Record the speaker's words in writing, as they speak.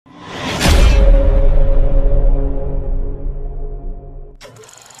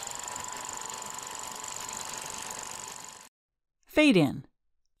Fade in.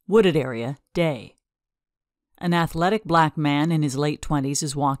 Wooded area, day. An athletic black man in his late 20s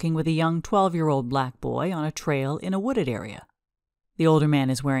is walking with a young 12-year-old black boy on a trail in a wooded area. The older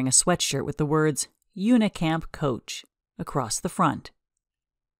man is wearing a sweatshirt with the words, Unicamp Coach, across the front.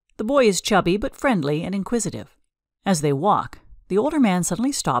 The boy is chubby but friendly and inquisitive. As they walk, the older man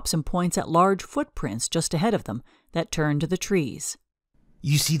suddenly stops and points at large footprints just ahead of them that turn to the trees.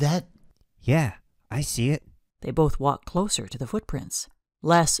 You see that? Yeah, I see it. They both walk closer to the footprints.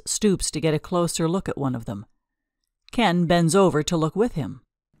 Les stoops to get a closer look at one of them. Ken bends over to look with him.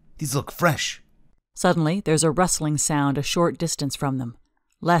 These look fresh. Suddenly, there's a rustling sound a short distance from them.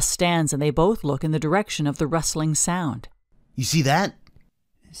 Les stands and they both look in the direction of the rustling sound. You see that?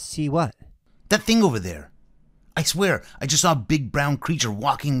 See what? That thing over there. I swear, I just saw a big brown creature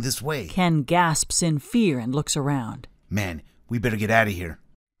walking this way. Ken gasps in fear and looks around. Man, we better get out of here.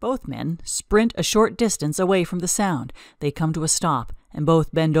 Both men sprint a short distance away from the sound. They come to a stop, and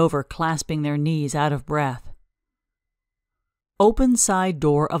both bend over, clasping their knees out of breath. Open side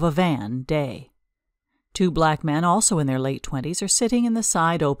door of a van, day. Two black men, also in their late 20s, are sitting in the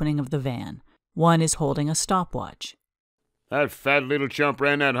side opening of the van. One is holding a stopwatch. That fat little chump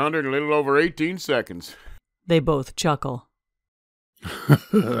ran that 100 in a little over 18 seconds. They both chuckle.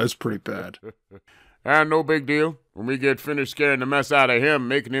 That's pretty bad. No big deal. When we get finished scaring the mess out of him,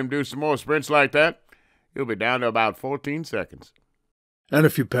 making him do some more sprints like that, he'll be down to about 14 seconds. And a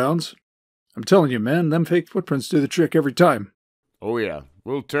few pounds. I'm telling you, man, them fake footprints do the trick every time. Oh, yeah.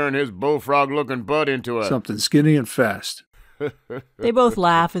 We'll turn his bullfrog-looking butt into a... something skinny and fast. They both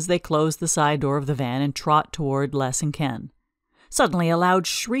laugh as they close the side door of the van and trot toward Les and Ken. Suddenly, a loud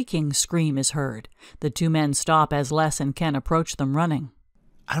shrieking scream is heard. The two men stop as Les and Ken approach them running.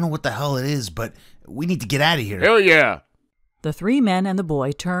 I don't know what the hell it is, but we need to get out of here. Hell yeah! The three men and the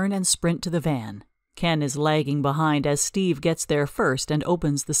boy turn and sprint to the van. Ken is lagging behind as Steve gets there first and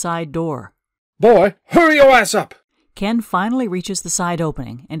opens the side door. Boy, hurry your ass up! Ken finally reaches the side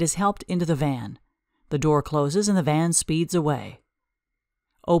opening and is helped into the van. The door closes and the van speeds away.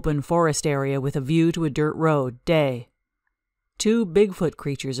 Open forest area with a view to a dirt road, day. Two Bigfoot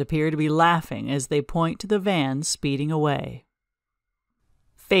creatures appear to be laughing as they point to the van speeding away.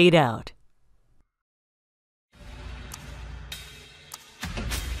 Fade out.